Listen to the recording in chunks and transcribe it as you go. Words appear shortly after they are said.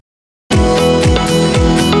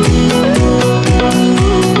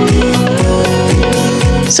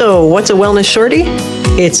So, what's a wellness shorty?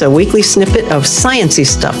 It's a weekly snippet of sciencey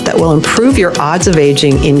stuff that will improve your odds of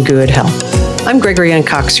aging in good health. I'm Gregory Ann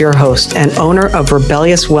Cox, your host and owner of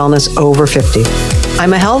Rebellious Wellness Over 50.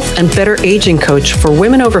 I'm a health and better aging coach for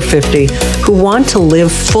women over 50 who want to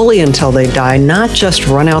live fully until they die, not just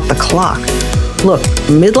run out the clock. Look,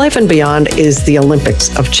 midlife and beyond is the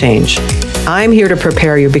Olympics of change. I'm here to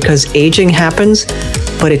prepare you because aging happens,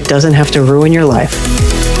 but it doesn't have to ruin your life.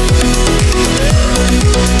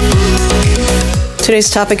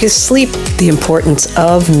 Today's topic is sleep, the importance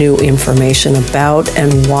of new information about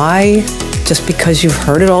and why, just because you've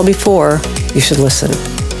heard it all before, you should listen.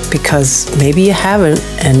 Because maybe you haven't,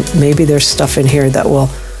 and maybe there's stuff in here that will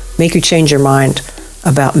make you change your mind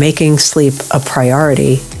about making sleep a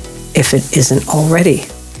priority if it isn't already.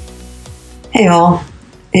 Hey all,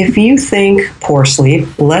 if you think poor sleep,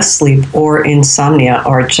 less sleep, or insomnia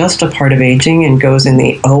are just a part of aging and goes in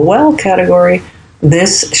the oh well category,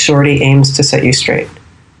 this shorty aims to set you straight.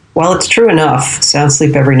 While it's true enough, sound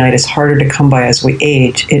sleep every night is harder to come by as we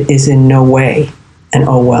age, it is in no way an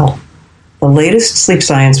oh well. The latest sleep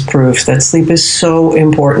science proves that sleep is so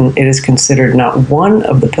important it is considered not one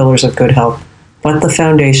of the pillars of good health, but the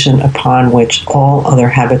foundation upon which all other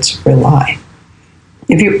habits rely.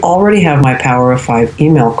 If you already have my Power of 5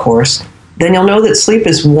 email course, then you'll know that sleep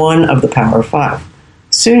is one of the Power of 5.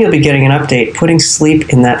 Soon you'll be getting an update putting sleep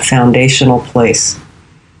in that foundational place.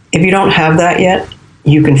 If you don't have that yet,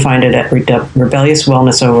 you can find it at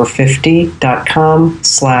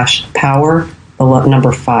rebelliouswellnessover50.com/power, the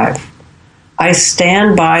number 5. I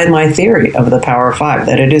stand by my theory of the Power of 5,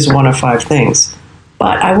 that it is one of 5 things.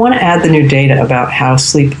 But I want to add the new data about how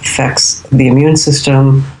sleep affects the immune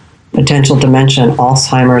system, potential dementia,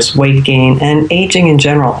 Alzheimer's, weight gain, and aging in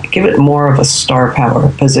general. Give it more of a star power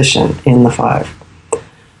position in the 5.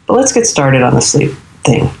 But let's get started on the sleep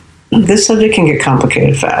thing. This subject can get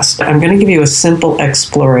complicated fast. I'm going to give you a simple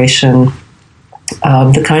exploration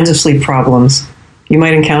of the kinds of sleep problems you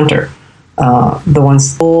might encounter, the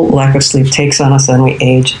ones full lack of sleep takes on us as we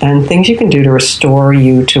age, and things you can do to restore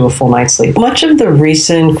you to a full night's sleep. Much of the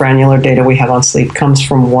recent granular data we have on sleep comes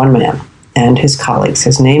from one man and his colleagues.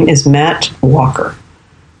 His name is Matt Walker.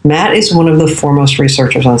 Matt is one of the foremost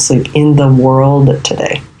researchers on sleep in the world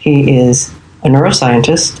today. He is a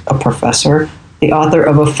neuroscientist, a professor, the author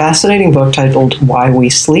of a fascinating book titled Why We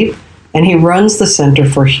Sleep, and he runs the Center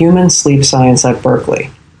for Human Sleep Science at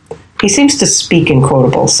Berkeley. He seems to speak in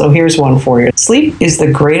quotables, so here's one for you. Sleep is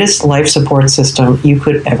the greatest life support system you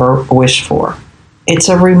could ever wish for. It's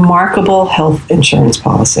a remarkable health insurance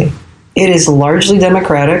policy. It is largely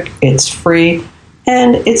democratic, it's free,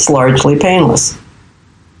 and it's largely painless.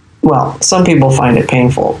 Well, some people find it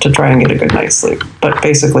painful to try and get a good night's sleep, but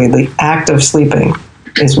basically the act of sleeping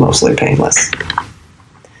is mostly painless.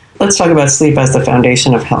 Let's talk about sleep as the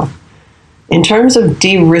foundation of health. In terms of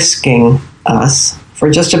de-risking us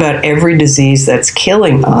for just about every disease that's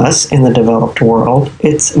killing us in the developed world,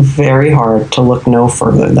 it's very hard to look no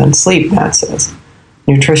further than sleep, Matt says.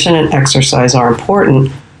 Nutrition and exercise are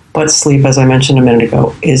important, but sleep, as I mentioned a minute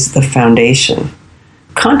ago, is the foundation.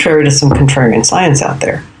 Contrary to some contrarian science out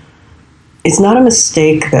there, it's not a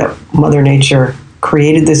mistake that Mother Nature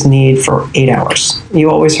created this need for 8 hours. You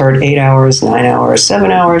always heard 8 hours, 9 hours,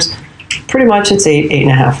 7 hours. Pretty much it's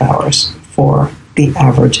 8.5 hours for the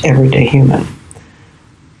average everyday human.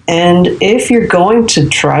 And if you're going to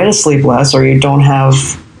try to sleep less, or you don't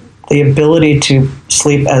have the ability to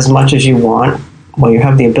sleep as much as you want, well, you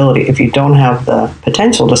have the ability. If you don't have the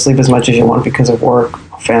potential to sleep as much as you want because of work,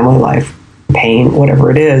 family life, pain, whatever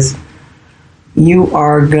it is, you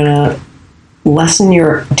are going to lessen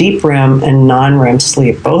your deep REM and non-REM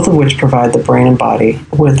sleep, both of which provide the brain and body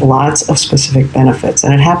with lots of specific benefits.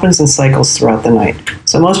 And it happens in cycles throughout the night.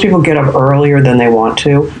 So most people get up earlier than they want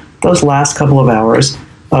to. Those last couple of hours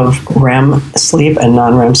of REM sleep and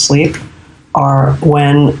non-REM sleep are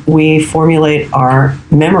when we formulate our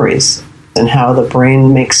memories and how the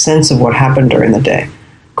brain makes sense of what happened during the day.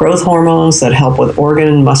 Growth hormones that help with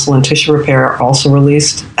organ, muscle, and tissue repair are also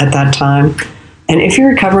released at that time. And if you're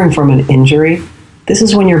recovering from an injury, this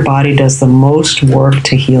is when your body does the most work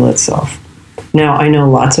to heal itself. Now, I know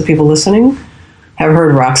lots of people listening have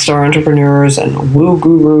heard rock star entrepreneurs and woo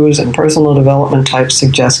gurus and personal development types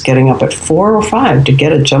suggest getting up at 4 or 5 to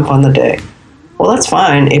get a jump on the day. Well, that's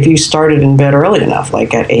fine if you started in bed early enough,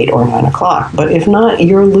 like at 8 or 9 o'clock. But if not,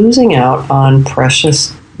 you're losing out on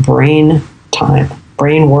precious brain time,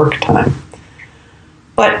 brain work time.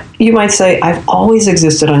 But you might say, I've always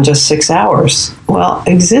existed on just 6 hours. Well,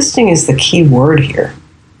 existing is the key word here.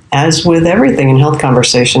 As with everything in health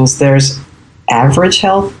conversations, there's average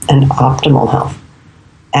health and optimal health.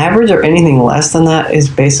 Average or anything less than that is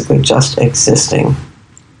basically just existing.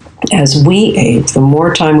 As we age, the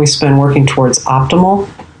more time we spend working towards optimal,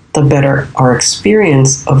 the better our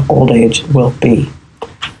experience of old age will be.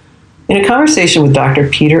 In a conversation with Dr.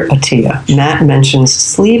 Peter Attia, Matt mentions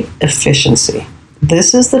sleep efficiency.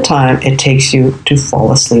 This is the time it takes you to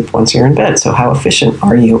fall asleep once you're in bed. So how efficient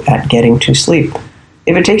are you at getting to sleep?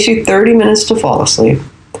 If it takes you 30 minutes to fall asleep,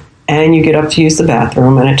 and you get up to use the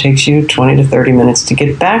bathroom, and it takes you 20 to 30 minutes to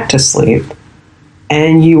get back to sleep,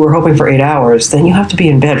 and you were hoping for 8 hours, then you have to be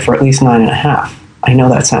in bed for at least 9.5. I know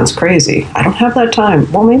that sounds crazy. I don't have that time.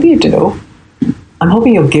 Well, maybe you do. I'm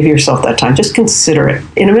hoping you'll give yourself that time. Just consider it.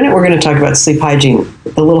 In a minute, we're going to talk about sleep hygiene,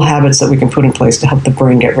 the little habits that we can put in place to help the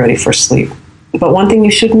brain get ready for sleep. But one thing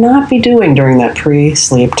you should not be doing during that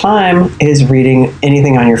pre-sleep time is reading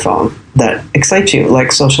anything on your phone that excites you,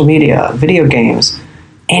 like social media, video games,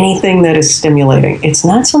 anything that is stimulating. It's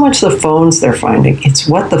not so much the phones they're finding, it's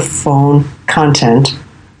what the phone content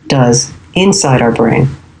does inside our brain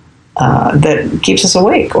that keeps us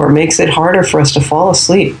awake or makes it harder for us to fall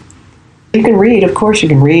asleep. You can read, of course, you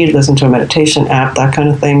can read, listen to a meditation app, that kind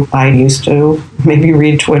of thing. I used to maybe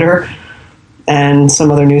read Twitter and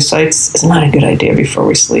some other news sites. It's not a good idea before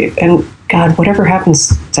we sleep. And God, whatever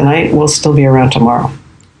happens tonight will still be around tomorrow.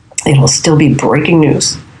 It'll still be breaking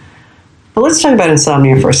news. But let's talk about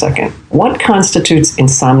insomnia for a second. What constitutes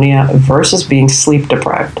insomnia versus being sleep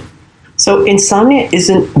deprived? So insomnia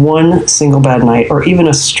isn't one single bad night or even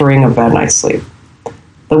a string of bad nights sleep.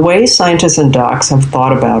 The way scientists and docs have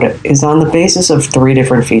thought about it is on the basis of 3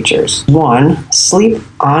 different features. 1, sleep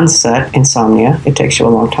onset insomnia. It takes you a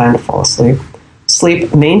long time to fall asleep.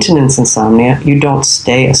 Sleep maintenance insomnia. You don't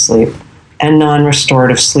stay asleep. And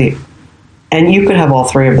non-restorative sleep. And you could have all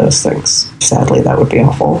 3 of those things. Sadly, that would be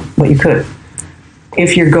awful, but you could.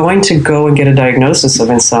 If you're going to go and get a diagnosis of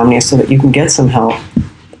insomnia so that you can get some help,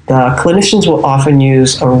 the clinicians will often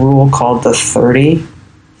use a rule called the 30,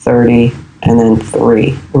 30, and then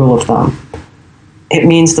 3 rule of thumb. It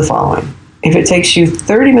means the following. If it takes you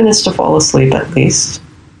 30 minutes to fall asleep at least,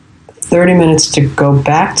 30 minutes to go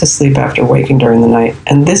back to sleep after waking during the night,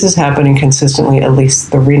 and this is happening consistently at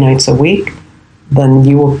least 3 nights a week, then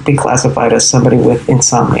you will be classified as somebody with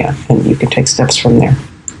insomnia, and you can take steps from there.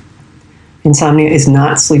 Insomnia is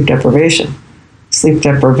not sleep deprivation. Sleep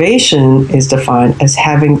deprivation is defined as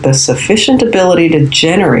having the sufficient ability to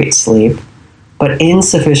generate sleep, but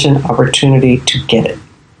insufficient opportunity to get it.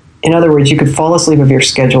 In other words, you could fall asleep if your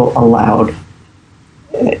schedule allowed.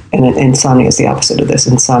 And insomnia is the opposite of this.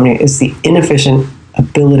 Insomnia is the inefficient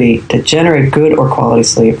ability to generate good or quality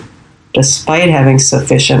sleep despite having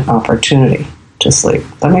sufficient opportunity to sleep.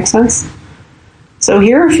 That makes sense? So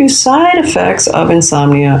here are a few side effects of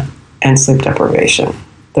insomnia and sleep deprivation.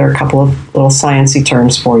 There are a couple of little sciencey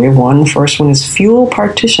terms for you. The first one is fuel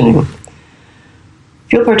partitioning.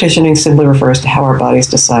 Fuel partitioning simply refers to how our bodies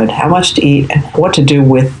decide how much to eat and what to do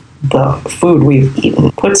with the food we've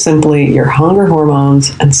eaten. Put simply, your hunger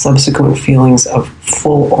hormones and subsequent feelings of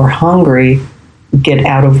full or hungry get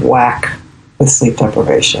out of whack with sleep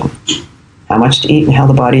deprivation. How much to eat and how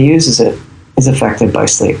the body uses it is affected by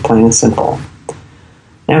sleep, plain and simple.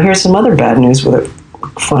 Now here's some other bad news with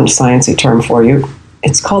a fun sciencey term for you.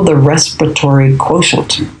 It's called the respiratory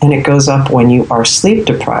quotient, and it goes up when you are sleep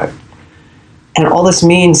deprived. And all this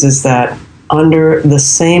means is that under the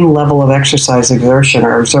same level of exercise exertion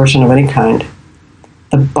or exertion of any kind,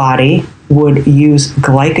 the body would use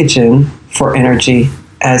glycogen for energy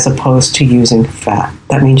as opposed to using fat.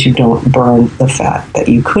 That means you don't burn the fat that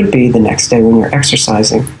you could be the next day when you're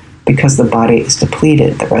exercising because the body is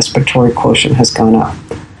depleted. The respiratory quotient has gone up.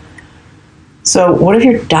 So what if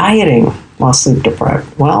you're dieting while sleep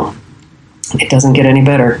deprived? Well, it doesn't get any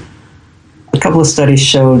better. A couple of studies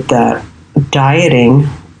showed that dieting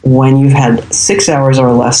when you've had 6 hours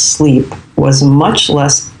or less sleep was much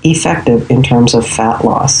less effective in terms of fat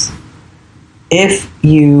loss. If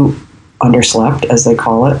you underslept, as they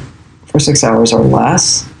call it, for 6 hours or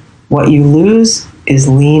less, what you lose is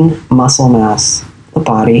lean muscle mass. The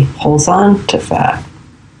body holds on to fat.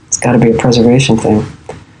 It's got to be a preservation thing.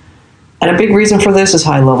 And a big reason for this is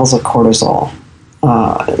high levels of cortisol,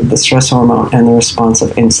 the stress hormone, and the response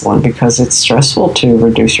of insulin, because it's stressful to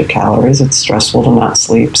reduce your calories. It's stressful to not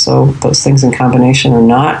sleep. So those things in combination are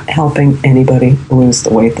not helping anybody lose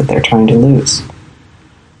the weight that they're trying to lose.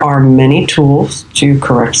 There are many tools to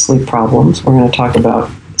correct sleep problems. We're going to talk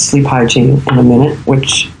about sleep hygiene in a minute,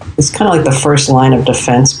 which is kind of like the first line of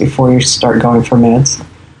defense before you start going for meds.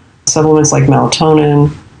 Supplements like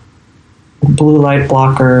melatonin, blue light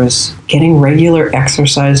blockers, getting regular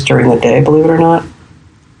exercise during the day, believe it or not,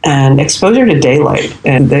 And exposure to daylight,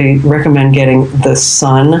 and they recommend getting the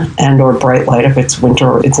sun and or bright light if it's winter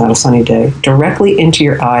or it's not a sunny day, directly into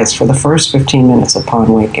your eyes for the first 15 minutes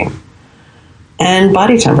upon waking. And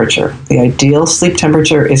body temperature. The ideal sleep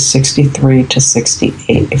temperature is 63 to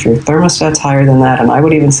 68. If your thermostat's higher than that, and I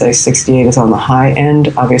would even say 68 is on the high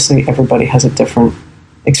end, obviously everybody has a different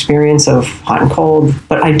experience of hot and cold,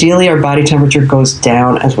 but ideally our body temperature goes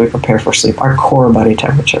down as we prepare for sleep, our core body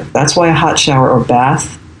temperature. That's why a hot shower or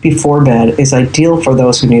bath before bed is ideal for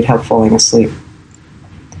those who need help falling asleep.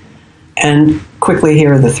 And quickly,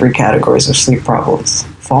 here are the three categories of sleep problems.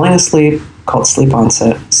 Falling asleep, called sleep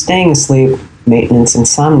onset, staying asleep, maintenance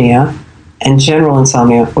insomnia, and general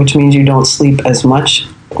insomnia, which means you don't sleep as much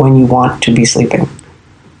when you want to be sleeping.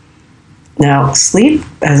 Now, sleep,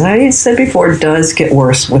 as I said before, does get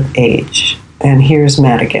worse with age. And here's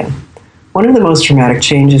Matt again. One of the most dramatic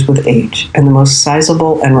changes with age, and the most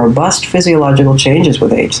sizable and robust physiological changes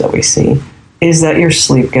with age that we see, is that your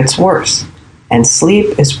sleep gets worse. And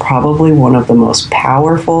sleep is probably one of the most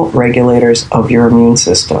powerful regulators of your immune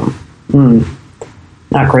system.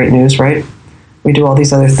 Not great news, right? We do all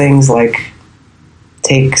these other things like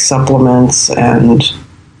take supplements and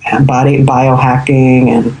body biohacking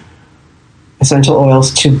and essential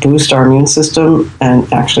oils to boost our immune system,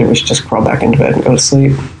 and actually we should just crawl back into bed and go to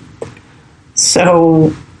sleep.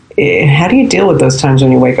 So, how do you deal with those times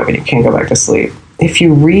when you wake up and you can't go back to sleep? If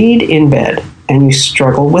you read in bed and you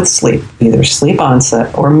struggle with sleep, either sleep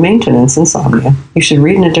onset or maintenance insomnia, you should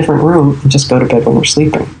read in a different room and just go to bed when you're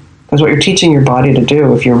sleeping. Because what you're teaching your body to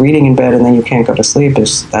do, if you're reading in bed and then you can't go to sleep,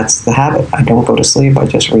 that's the habit. I don't go to sleep, I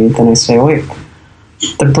just read, then I stay awake.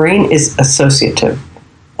 The brain is associative.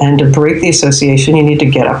 And to break the association, you need to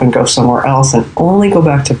get up and go somewhere else and only go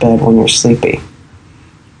back to bed when you're sleepy.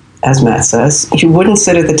 As Matt says, you wouldn't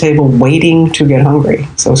sit at the table waiting to get hungry.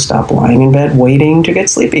 So stop lying in bed waiting to get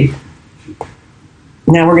sleepy.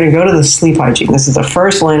 Now we're going to go to the sleep hygiene. This is the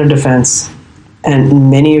first line of defense,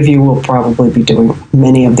 and many of you will probably be doing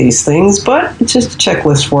many of these things, but it's just a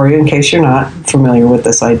checklist for you in case you're not familiar with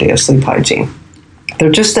this idea of sleep hygiene.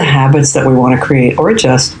 They're just the habits that we want to create or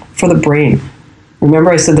adjust for the brain.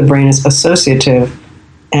 Remember I said the brain is associative,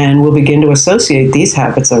 and we'll begin to associate these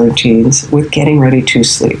habits and routines with getting ready to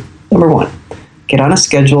sleep. Number one, get on a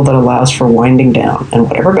schedule that allows for winding down, and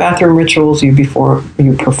whatever bathroom rituals you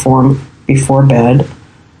perform before bed,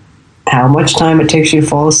 how much time it takes you to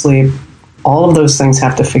fall asleep, all of those things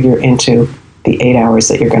have to figure into the 8 hours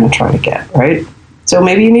that you're going to try to get, right? So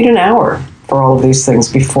maybe you need an hour for all of these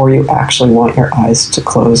things before you actually want your eyes to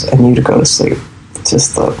close and you to go to sleep. It's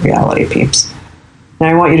just the reality, peeps. Now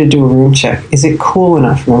I want you to do a room check. Is it cool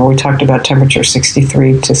enough? Remember we talked about temperature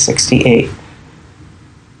 63 to 68.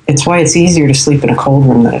 It's why it's easier to sleep in a cold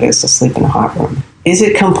room than it is to sleep in a hot room. Is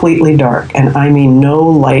it completely dark? And I mean no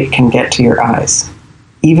light can get to your eyes.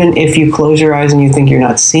 Even if you close your eyes and you think you're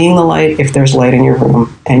not seeing the light, if there's light in your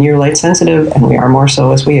room and you're light sensitive, and we are more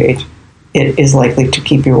so as we age, it is likely to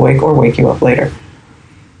keep you awake or wake you up later.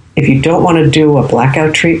 If you don't want to do a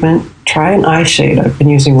blackout treatment, try an eye shade. I've been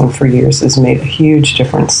using one for years. It's made a huge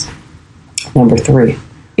difference. Number 3,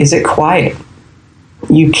 is it quiet?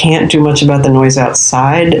 You can't do much about the noise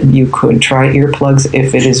outside. You could try earplugs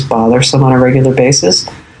if it is bothersome on a regular basis.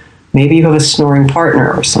 Maybe you have a snoring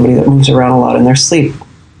partner or somebody that moves around a lot in their sleep.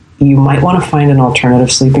 You might want to find an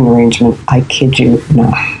alternative sleeping arrangement. I kid you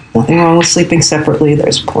not. Nothing wrong with sleeping separately.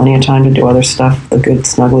 There's plenty of time to do other stuff, the good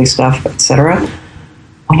snuggly stuff, etc.,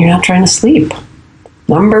 when you're not trying to sleep.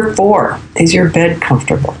 Number 4, is your bed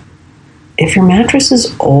comfortable? If your mattress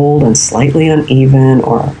is old and slightly uneven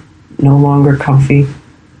or no longer comfy,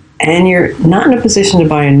 and you're not in a position to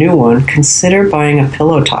buy a new one, consider buying a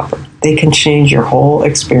pillow topper. They can change your whole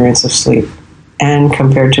experience of sleep. And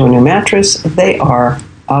compared to a new mattress, they are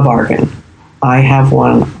a bargain. I have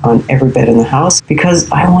one on every bed in the house because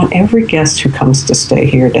I want every guest who comes to stay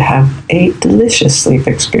here to have a delicious sleep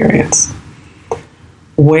experience.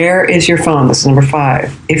 Where is your phone? This is number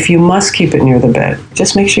 5. If you must keep it near the bed,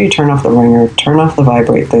 just make sure you turn off the ringer, turn off the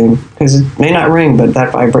vibrate thing, because it may not ring, but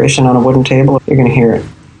that vibration on a wooden table, you're going to hear it.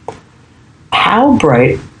 How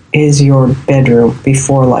bright is your bedroom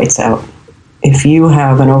before lights out? If you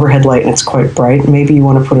have an overhead light and it's quite bright, maybe you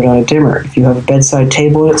want to put it on a dimmer. If you have a bedside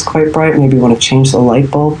table and it's quite bright, maybe you want to change the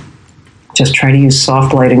light bulb. Just try to use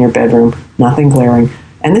soft light in your bedroom, nothing glaring.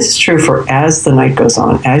 And this is true for as the night goes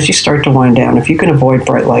on. As you start to wind down, if you can avoid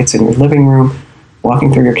bright lights in your living room,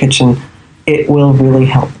 walking through your kitchen, it will really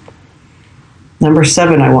help. Number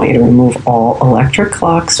 7, I want you to remove all electric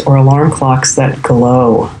clocks or alarm clocks that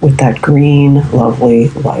glow with that green, lovely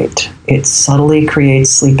light. It subtly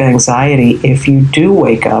creates sleep anxiety if you do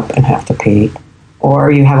wake up and have to pee,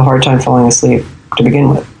 or you have a hard time falling asleep to begin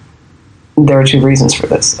with. There are two reasons for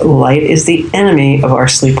this. Light is the enemy of our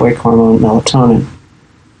sleep-wake hormone, melatonin.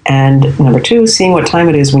 And number two, seeing what time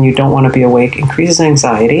it is when you don't want to be awake increases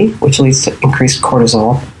anxiety, which leads to increased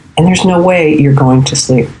cortisol, and there's no way you're going to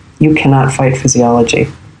sleep. You cannot fight physiology.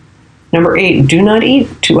 Number 8, do not eat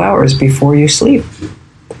 2 hours before you sleep.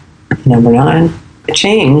 Number 9,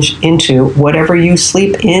 change into whatever you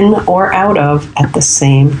sleep in or out of at the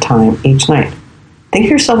same time each night. Think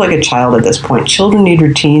of yourself like a child at this point. Children need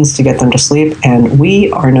routines to get them to sleep, and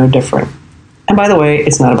we are no different. And by the way,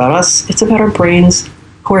 it's not about us, it's about our brains,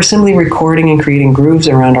 who are simply recording and creating grooves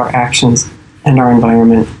around our actions and our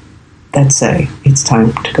environment that say it's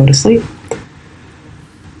time to go to sleep.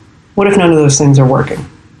 What if none of those things are working?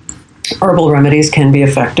 Herbal remedies can be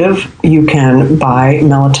effective. You can buy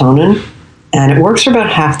melatonin, and it works for about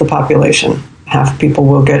half the population. Half the people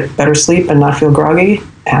will get better sleep and not feel groggy.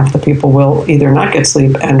 Half the people will either not get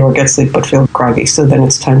sleep and or get sleep but feel groggy. So then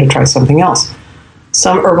it's time to try something else.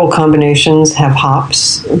 Some herbal combinations have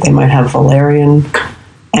hops. They might have valerian.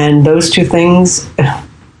 And those two things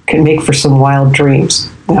can make for some wild dreams.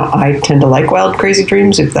 Now, I tend to like wild, crazy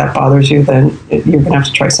dreams. If that bothers you, then you're going to have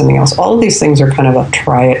to try something else. All of these things are kind of a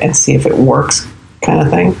try it and see if it works kind of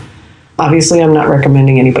thing. Obviously, I'm not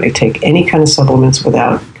recommending anybody take any kind of supplements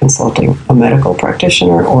without consulting a medical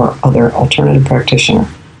practitioner or other alternative practitioner.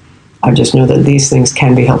 I just know that these things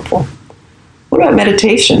can be helpful. What about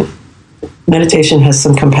meditation? Meditation has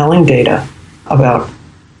some compelling data about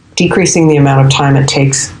decreasing the amount of time it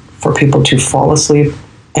takes for people to fall asleep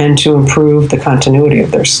and to improve the continuity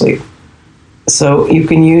of their sleep. So you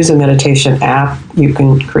can use a meditation app. You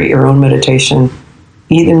can create your own meditation.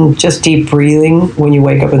 Even just deep breathing when you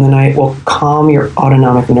wake up in the night will calm your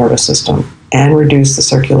autonomic nervous system and reduce the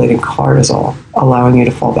circulating cortisol, allowing you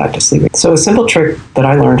to fall back to sleep. So a simple trick that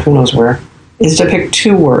I learned, who knows where, is to pick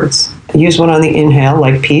 2 words. Use one on the inhale,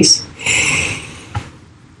 like peace,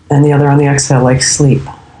 and the other on the exhale, like sleep.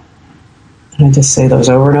 And I just say those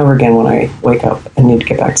over and over again when I wake up and need to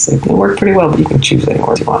get back to sleep. They work pretty well, but you can choose any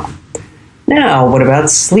words you want. Now, what about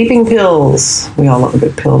sleeping pills? We all love a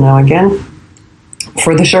good pill now again.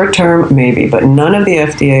 For the short term, maybe, but none of the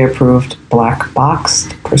FDA-approved black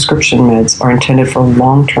boxed prescription meds are intended for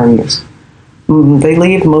long-term use. They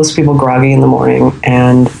leave most people groggy in the morning,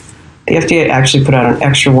 and the FDA actually put out an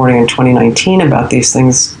extra warning in 2019 about these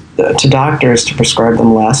things to doctors to prescribe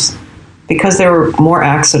them less, because there were more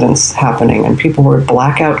accidents happening, and people were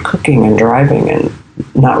blackout cooking and driving and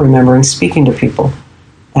not remembering speaking to people,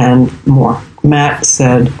 and more. Matt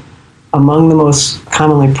said, among the most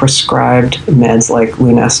commonly prescribed meds like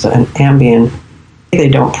Lunesta and Ambien, they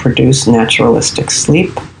don't produce naturalistic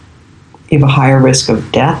sleep. You have a higher risk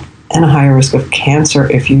of death and a higher risk of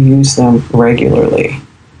cancer if you use them regularly.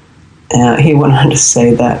 He went on to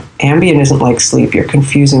say that Ambien isn't like sleep. You're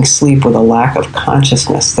confusing sleep with a lack of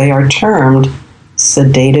consciousness. They are termed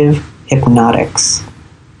sedative hypnotics.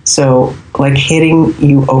 So, like hitting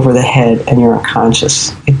you over the head and you're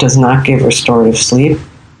unconscious. It does not give restorative sleep.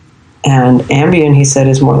 And Ambien, he said,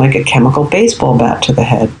 is more like a chemical baseball bat to the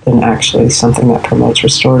head than actually something that promotes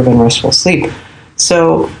restorative and restful sleep.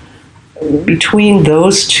 So between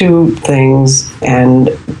those two things and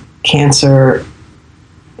cancer,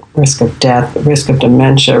 risk of death, risk of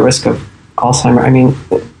dementia, risk of Alzheimer, I mean,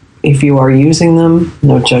 if you are using them,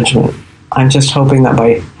 no judgment. I'm just hoping that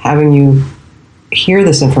by having you hear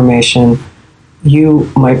this information, you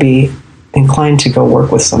might be inclined to go work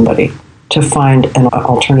with somebody to find an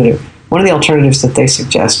alternative. One of the alternatives that they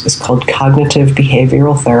suggest is called cognitive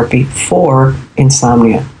behavioral therapy for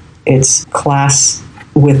insomnia. It's class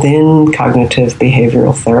within cognitive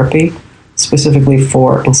behavioral therapy, specifically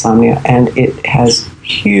for insomnia, and it has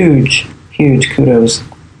huge kudos,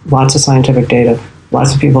 lots of scientific data,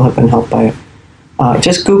 lots of people have been helped by it.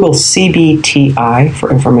 Just Google CBTI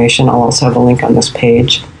for information. I'll also have a link on this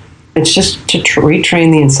page. It's just to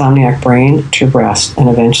retrain the insomniac brain to rest and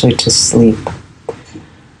eventually to sleep.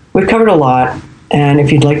 We've covered a lot, and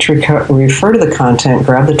if you'd like to refer to the content,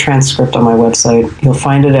 grab the transcript on my website. You'll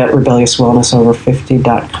find it at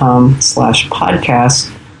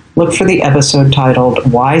rebelliouswellnessover50.com/podcast. Look for the episode titled,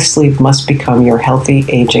 Why Sleep Must Become Your Healthy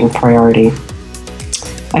Aging Priority.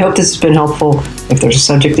 I hope this has been helpful. If there's a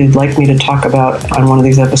subject you'd like me to talk about on one of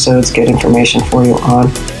these episodes, get information for you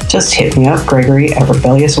on, just hit me up, Gregory at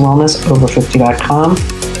rebelliouswellnessover50.com.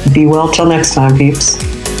 Be well till next time, peeps.